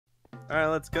Alright,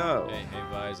 let's go. Hey,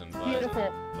 Vysern.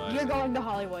 Beautiful. You're going to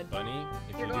Hollywood. Bunny,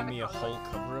 if you give me a whole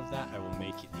cover of that, I will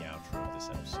make it the outro of this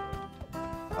episode.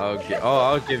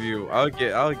 I'll give you that.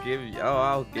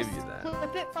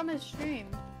 Clip it from his stream.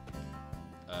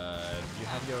 You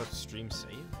have your stream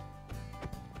saved?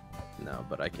 No,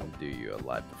 but I can do you a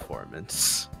live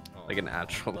performance. Oh, Like an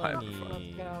actual live Bunny.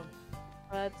 performance. Let's go.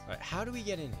 Let's... Right, how do we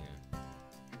get in here?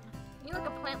 You look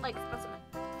a plant-like specimen.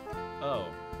 Oh,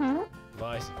 Huh?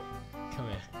 Vysern, come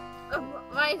here.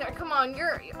 Vysern, come on,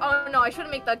 you're. Oh no, I shouldn't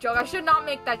make that joke. I should not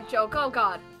make that joke. Oh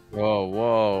god. Whoa,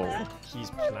 whoa. He's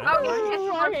Oh, plant-like?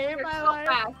 I hate my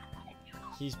life.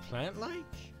 He's plant-like?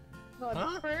 Look,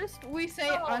 Huh? first we say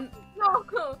No. No.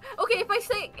 Okay, if I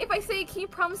say, can you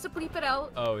promise to bleep it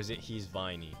out? Oh, is it he's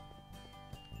viney?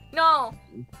 No.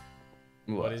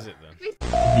 What is it then?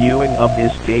 Viewing of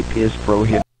this tape is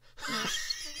prohibited.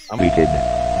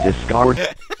 Discard.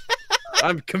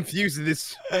 I'm confused with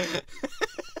this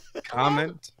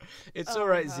comment. It's Oh,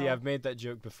 alright, Z. no. I've made that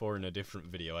joke before in a different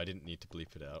video. I didn't need to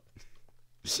bleep it out.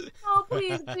 Oh,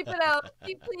 please bleep it out.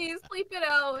 Please bleep it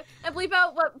out. And bleep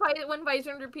out when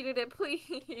Vysern repeated it,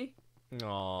 please.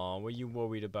 Aw, were you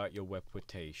worried about your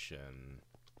reputation?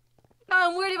 No,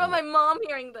 I'm worried about my mom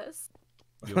hearing this.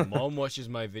 Your mom watches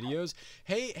my videos?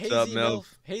 Hey, What's up, Z-Milf.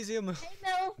 Hey, Z-Milf. Hey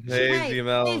Milf. Hey,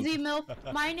 Z-Milf. Hey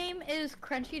Z-Milf. My name is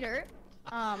Crunchy Dirt.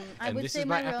 I And would this say is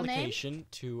my my real name. application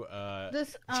to,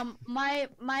 This my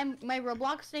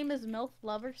Roblox name is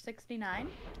MilfLover69.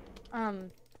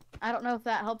 I don't know if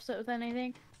that helps it with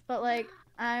anything, but like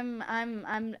I'm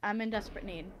in desperate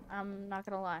need. I'm not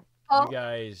gonna lie. Oh,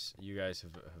 you guys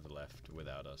have left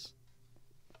without us.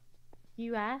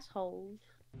 You assholes.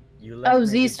 You left Oh, me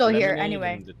Z's with still here, lemonade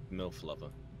anyway. and the MILF lover.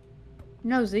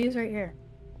 No, Z's right here.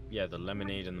 Yeah, the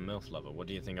lemonade and the MILF lover. What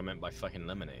do you think I meant by fucking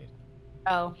lemonade?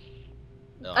 Oh.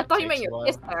 Oh, I it thought you takes meant a your while.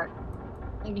 piss hair.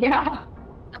 Yeah.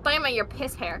 I thought you meant your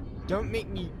piss hair. Don't make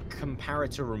me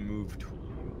comparator remove tool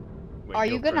you. Wait, Are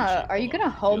go you gonna Crunchy, Are you hold gonna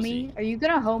on. hoe You'll me? see. Are you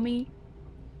gonna hoe me?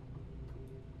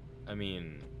 I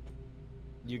mean,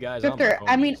 you guys are my Victor,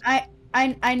 I mean homies.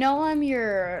 I know I'm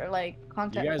your like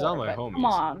content. You guys are whore, my but homies. Come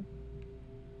on.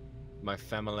 My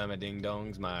family ding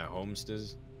dongs, my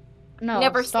homesters. No.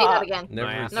 Never stop. say that again.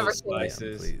 My apple Never say that.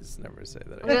 slices. Please, never say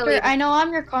that. Really? Victor, I know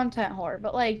I'm your content whore,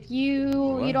 but like you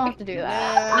What? don't have to do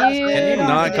that. Nah, You Can you don't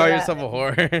not have to call do yourself a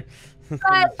whore? Red,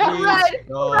 Please, red,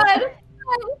 no. red,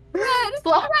 red,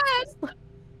 Slow. red.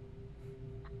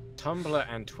 Tumblr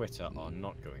and Twitter are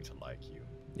not going to like you.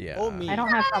 Yeah. Or me. I don't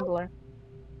have Tumblr.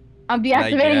 I'm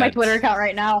deactivating my yet. Twitter account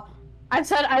right now. I've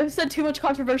said too much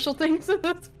controversial things in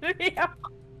this video.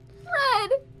 Red,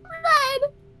 red.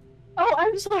 Oh,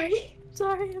 I'm sorry. I'm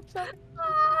sorry.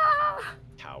 Ah.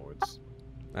 Cowards.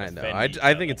 I know. Offend I each think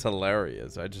other. it's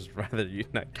hilarious. I just rather you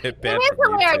not get It banned is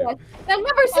from YouTube. hilarious. Then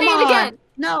never say Come it on. again.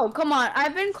 No, come on.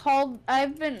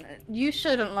 You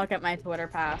shouldn't look at my Twitter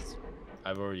past.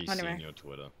 I've already Anyway. seen your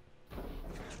Twitter.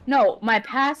 No, my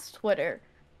past Twitter.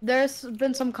 There's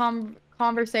been some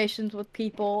conversations with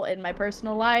people in my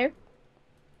personal life.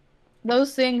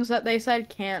 Those things that they said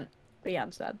can't be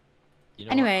unsaid. You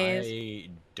know, Anyways. I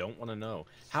don't want to know.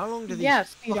 How long do these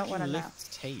Yes, you don't fucking wanna know. lifts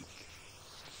take?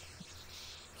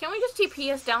 Can we just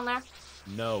TP us down there?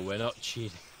 No, we're not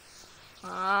cheating.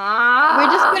 Ah. We're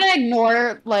just gonna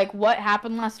ignore like what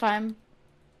happened last time.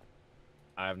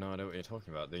 I have no idea what you're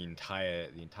talking about. The entire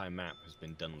map has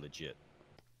been done legit.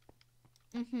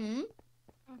 Mm-hmm.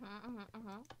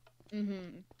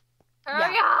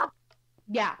 Hurry up!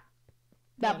 Yeah.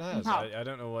 Yeah, That, it has. how? I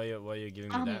don't know why you're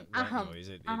giving me that noise.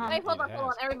 It Hey, hold on.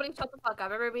 has. Everybody shut the fuck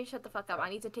up. Everybody shut the fuck up. I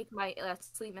need to take my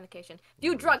sleep medication.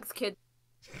 Do drugs, kid.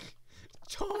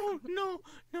 No,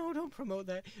 don't promote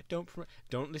that.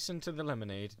 Don't listen to the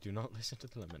lemonade. Do not listen to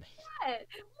the lemonade.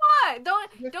 What?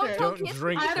 Don't tell Don't kids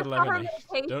drink to the have proper lemonade.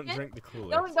 medication. Don't drink the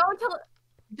Kool-Aid.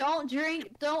 Don't tell.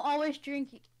 Don't always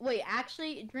drink. Wait,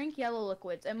 actually, drink yellow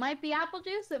liquids. It might be apple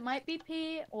juice, it might be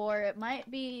pee, or it might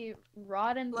be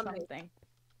rotten Lemonade. something.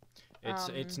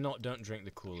 It's not don't drink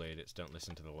the Kool-Aid. It's don't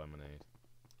listen to the lemonade.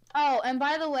 Oh, and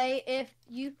by the way, if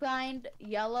you find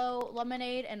yellow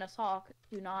lemonade in a sock,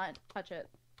 do not touch it.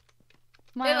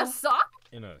 In a sock?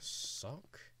 In a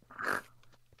sock?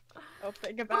 Don't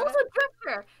think about Who's it. a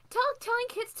drifter? Telling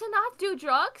kids to not do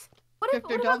drugs? What if?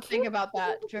 Drifter, what don't about think kids about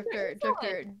that. who do Drifter, drugs?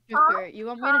 Drifter. You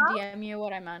want me to DM you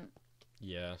what I meant?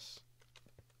 Yes.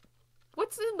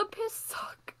 What's in the piss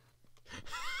sock?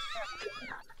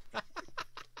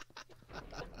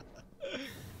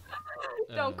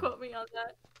 Don't quote me on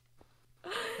that.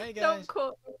 Hey Don't guys.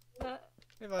 quote me on that.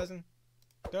 Hey Vysern.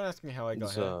 Don't ask me how I got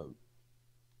It's, here.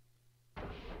 Do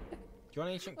you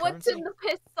want ancient What's currency? in the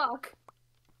piss sock?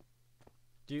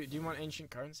 Do you want ancient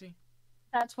currency?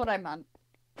 That's what I meant.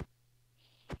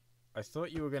 I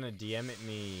thought you were gonna DM it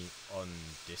me on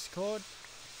Discord.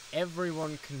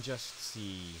 Everyone can just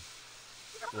see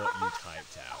what you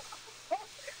typed out.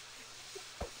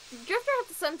 Drifter has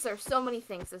to censor so many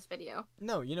things this video.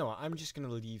 No, you know what? I'm just gonna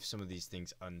leave some of these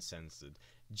things uncensored,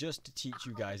 just to teach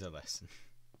you guys a lesson.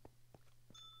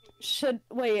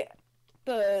 Wait,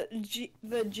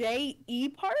 the J-E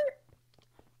part?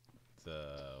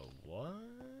 The what?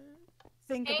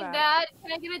 Think Hey, about Dad,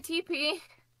 can I get a TP?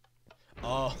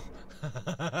 Oh,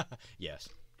 yes.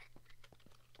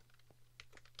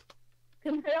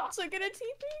 Can I also get a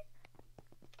TP?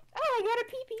 Oh, I got a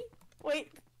PP.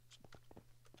 Wait.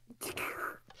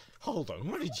 Hold on,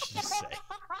 what did you just say?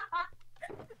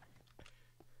 Are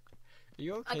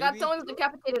you okay, I got B? someone's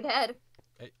decapitated head.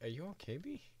 Are you okay,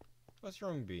 B? What's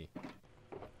wrong, B?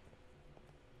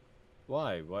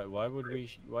 Why? Why would we?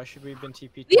 Why should we have been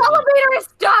TP? The elevator is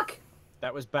stuck!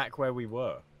 That was back where we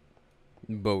were.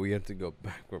 But we have to go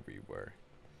back where we were.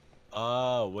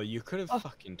 Oh, well, you could have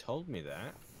fucking told me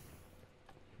that,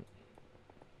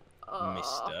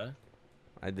 mister.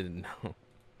 I didn't know.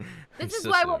 This is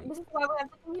why we have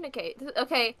to communicate.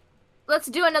 Okay, let's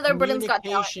do another Britain's Got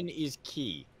Talent. Communication is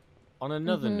key. On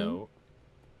another note,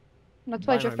 That's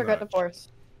why buy my Drifter got merch.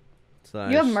 divorced.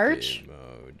 Slash You have merch? game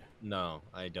Mode. No,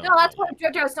 I don't. No, that's why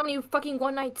Drifter has so many fucking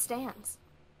one-night stands.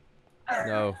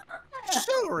 No.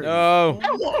 Sorry. No.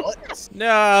 What?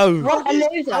 No. What a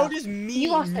loser. How does me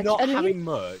You are such not a having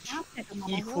merch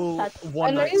equal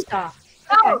one a night loser. stand?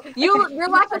 No, your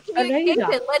lack of Such a loser.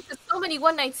 communication led to so many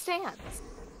one-night stands.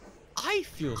 I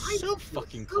feel so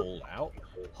fucking called out.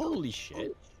 Holy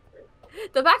shit.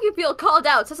 The fact you feel called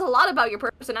out says a lot about your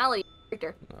personality,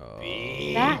 Victor. Oh.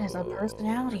 That is a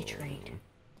personality trait.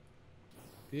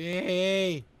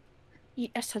 Hey. You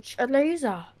are such a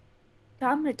loser.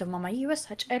 Damn it, Mama, you are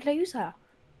such a loser.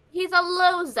 He's a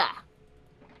loser.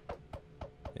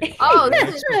 It's Oh, so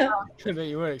this is I bet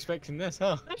you weren't expecting this,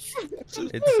 huh?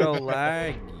 It's so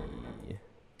laggy.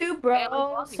 Two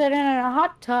bros sitting in a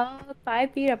hot tub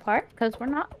 5 feet apart because we're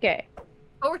not gay.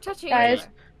 Oh, we're touching Guys, each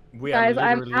other. We are Guys,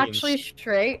 I'm literally actually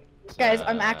straight. Guys,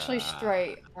 I'm actually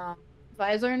straight.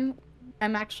 Vysern,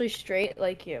 I'm actually straight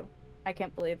like you. I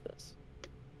can't believe this.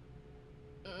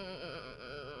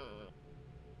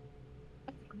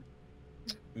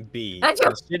 B, I don't-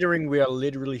 considering we are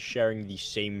literally sharing the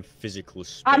same physical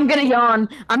space, I'm gonna yawn.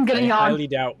 I'm gonna I yawn. highly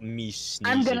doubt me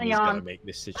sneezing gonna is yawn. gonna make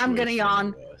this situation I'm gonna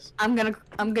yawn. any worse. I'm gonna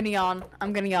yawn.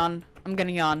 I'm gonna yawn. I'm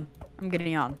gonna yawn. I'm gonna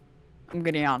yawn. I'm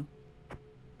gonna yawn.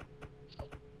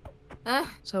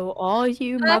 So all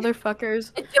you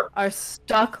motherfuckers are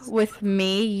stuck with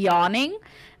me yawning,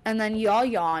 and then y'all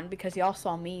yawn because y'all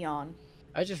saw me yawn.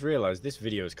 I just realized this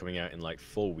video is coming out in like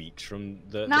 4 weeks from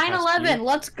the 9/11, past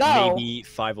let's year, go. maybe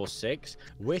 5 or 6.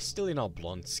 We're still in our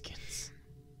blonde skins.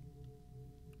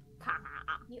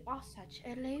 You are such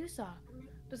a loser.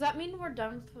 Does that mean we're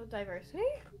done with diversity?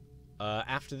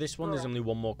 After this one, there's only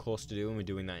one more course to do, and we're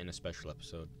doing that in a special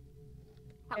episode.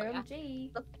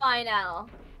 OMG. The final.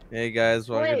 Hey guys,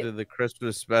 welcome Wait. to the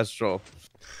Christmas special.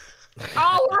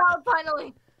 Oh, we're out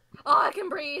finally. Oh, I can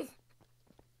breathe.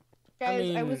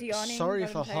 Guys, I was yawning. sorry the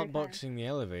for entire time. hotboxing the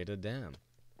elevator. Damn.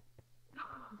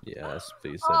 Yes,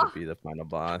 please let it be the final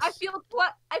boss. I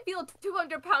feel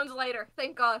 200 pounds lighter.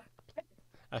 Thank God.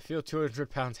 I feel 200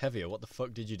 pounds heavier. What the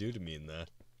fuck did you do to me in there?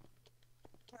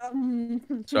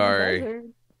 Sorry.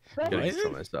 Vysern. Gonna Vysern?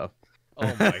 kill myself.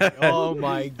 Oh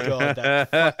my god,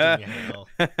 that fucking hell.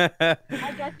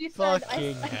 I guess you said.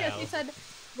 Fucking I guess hell. you said,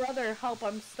 brother, help!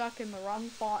 I'm stuck in the wrong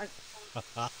font.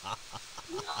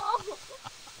 No.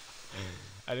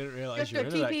 I didn't realize you were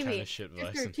Drifter, into that TP kind me. of shit,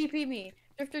 Drifter, Vysern. TP me.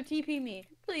 Drifter, TP me.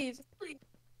 Please, please.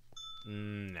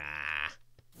 Nah.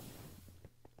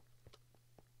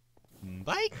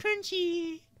 Bye,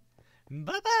 Crunchy.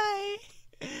 Bye-bye.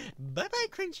 Bye-bye,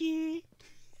 Crunchy.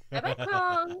 Bye-bye,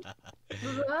 Kronk.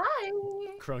 Bye.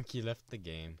 Cronky left the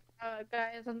game.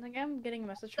 Guys, I think I'm getting a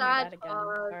message from my dad That's again.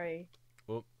 hard. Sorry.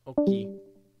 Oh, okay.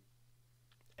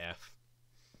 F.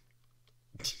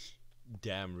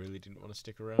 Damn, really didn't want to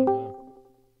stick around.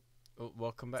 Oh,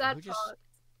 welcome back. Sad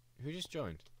Who just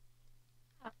joined?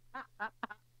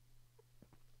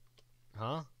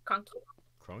 Huh? Cronky.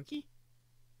 Cronky?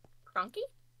 Cronky?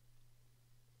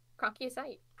 Cronky is that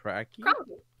you? Cracky?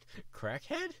 Cronky.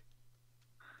 Crackhead?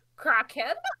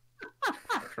 Crackhead?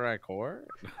 Crack whore?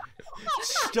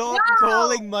 Stop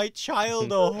calling my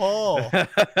child a whore!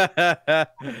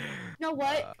 You know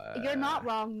what? You're not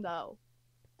wrong though.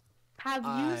 Have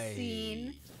you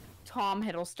seen Tom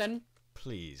Hiddleston?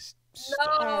 Please,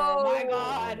 Oh my No.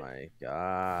 god. Oh my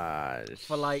gosh.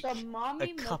 For like The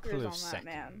mommy a couple milkers of on that seconds.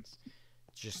 man.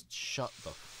 Just shut the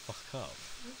fuck up.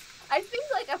 I think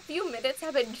like a few minutes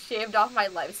have been shaved off my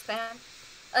lifespan.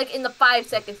 Like in the 5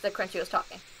 seconds that Crunchy was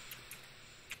talking.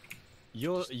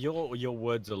 Your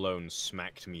words alone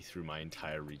smacked me through my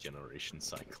entire regeneration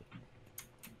cycle.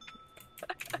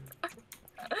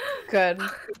 Good.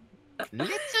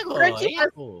 Crunchy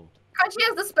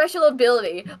has the special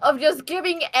ability of just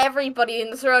giving everybody in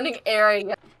the surrounding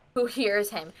area who hears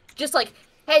him just like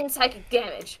 10 psychic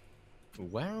damage.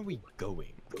 Where are we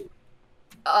going?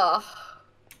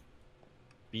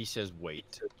 B says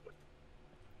wait.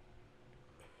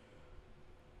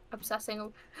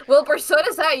 Obsessing. Wilbur, so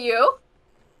is that you?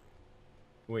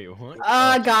 Wait, what?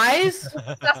 Guys?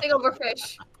 Obsessing over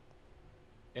fish.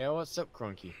 Yeah, what's up,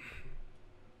 Cronky?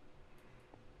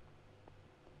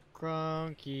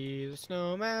 Cronky the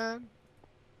snowman.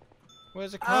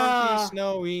 Where's a Cronky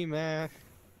snowy man?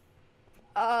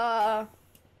 Where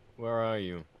are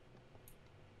you?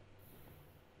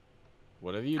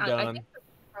 What have you I done? think that's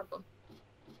the problem.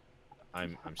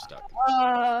 I'm stuck.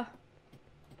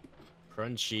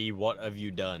 Crunchy, what have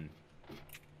you done?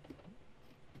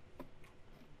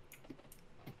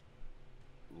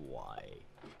 Why?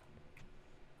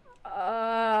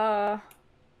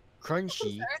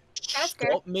 Crunchy,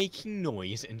 stop making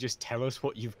noise and just tell us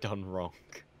what you've done wrong.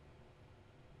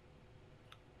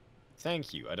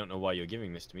 Thank you. I don't know why you're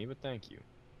giving this to me, but thank you.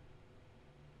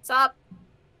 What's up?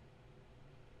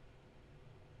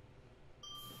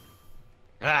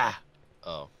 Ah!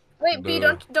 Oh. Wait, B,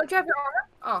 don't you have your armor?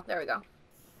 Oh, there we go.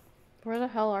 Where the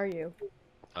hell are you?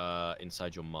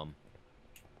 Inside your mum.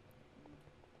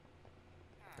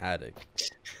 Attic.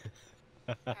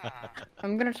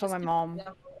 I'm gonna tell my mom.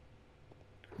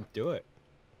 Do it.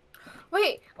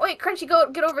 Wait, Crunchy,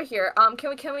 get over here.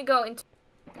 Can we go into?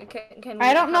 Can we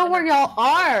I don't know have where y'all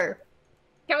are.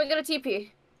 Can we go to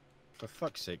TP? For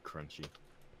fuck's sake, Crunchy.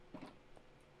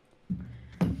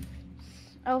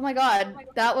 Oh my god,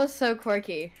 that was so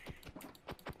quirky.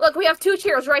 Look, we have 2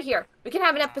 chairs right here. We can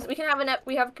have an episode. We can have an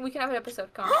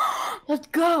episode. Come on. Let's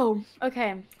go.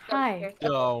 Okay. Hi.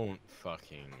 Don't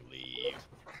fucking leave.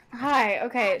 Hi.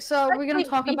 Okay. So we're gonna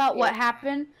talk about what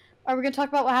happened. Are we gonna talk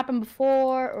about what happened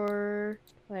before, or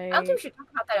like? I don't think we should talk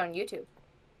about that on YouTube.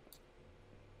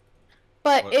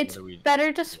 But What it's do we-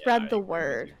 better to spread I the agree with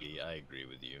word. you, B. I agree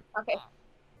with you. Okay.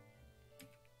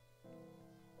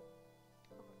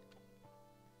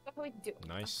 What can we do?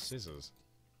 Nice scissors.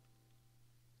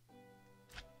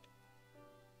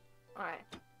 Alright.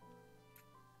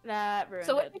 That ruined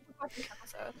So what it. did you watch this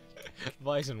episode?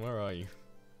 Vysern, where are you?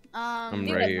 I'm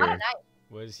Dude, right it's not here. at night.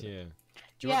 Where's here?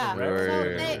 Do you Yeah. want the rare So,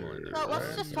 one? they, Or- so let's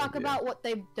Rare just no talk idea. about what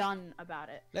they've done about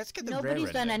it. Let's get the Nobody's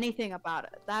rare done ending. anything about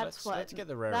it. That's what. Let's get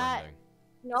the rare that- ending.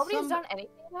 Nobody's done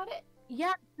anything about it?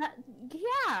 Yeah.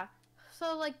 Yeah.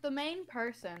 So like the main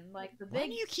person, like the Where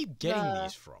big. do you keep getting the-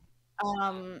 these from?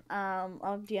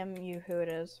 I'll DM you who it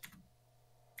is.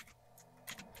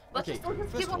 Let's Okay, just give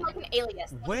first them of all, like an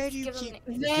alias. Where do you Give them keep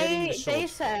an- getting the They source from?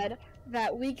 said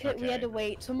that we had Okay. to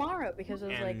wait tomorrow because it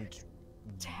was like And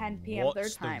 10 p.m. what's their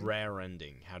the time. rare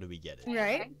ending? How do we get it?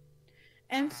 Right?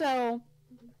 And so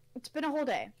it's been a whole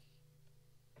day.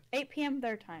 8 p.m.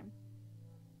 their time.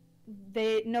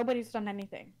 Nobody's done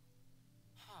anything.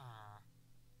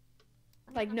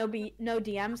 Like no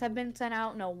DMs have been sent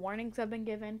out, no warnings have been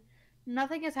given.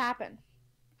 Nothing has happened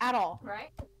at all.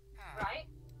 Right? Right?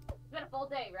 It's been a full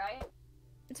day, right?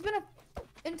 It's been an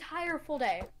entire full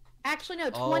day. Actually no,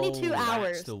 22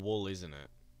 hours. That's the wool, isn't it?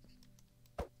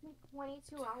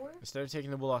 22 hours? Instead of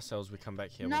taking the wool ourselves, we come back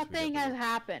here. once we Nothing get the has wool.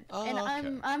 happened. Oh, And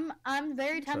okay. I'm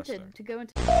very tempted Interesting. to go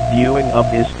into Viewing of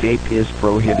this tape is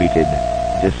prohibited.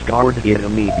 Discard it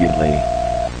immediately.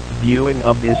 Viewing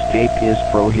of this tape is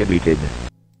prohibited.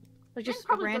 like just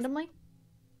probably doesn't- randomly.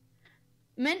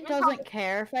 Mint Mint doesn't probably-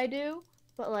 care if I do,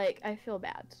 but like I feel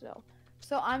bad still.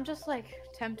 So I'm just like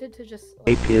tempted to just like,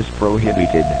 Tape is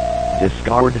prohibited.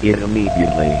 Discard it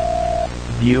immediately.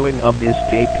 Viewing of this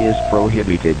tape is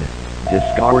prohibited.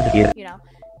 Discard it. you know.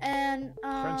 And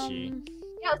Crunchy.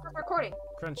 Yeah, it's just recording.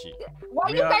 Crunchy. Why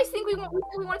do We you are- guys think we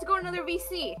want to go to another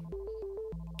VC?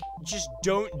 Just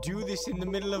don't do this in the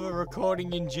middle of a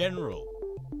recording in general.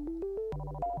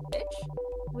 Bitch.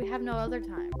 we have no other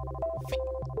time.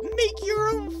 Make your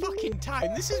own fucking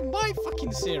time. This is my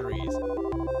fucking series.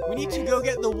 We need to go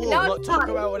get the wool, No, not it's talk not.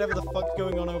 about whatever the fuck's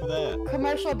going on over there.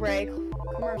 Commercial break.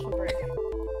 Commercial break.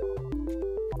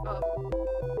 Oh.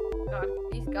 God,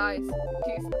 these guys.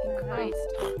 Jesus fucking Christ.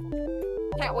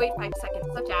 Can't wait 5 seconds.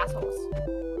 Such assholes.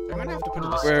 I'm gonna have to put a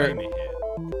Where- disclaimer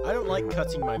here. I don't like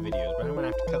cutting my videos, but I'm gonna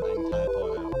have to cut that entire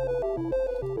part out.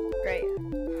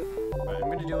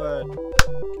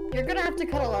 You're gonna have to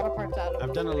cut a lot of parts out of I've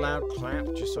this done a video. loud clap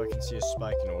just so I can see a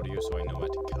spike in audio so I know where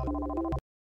to cut.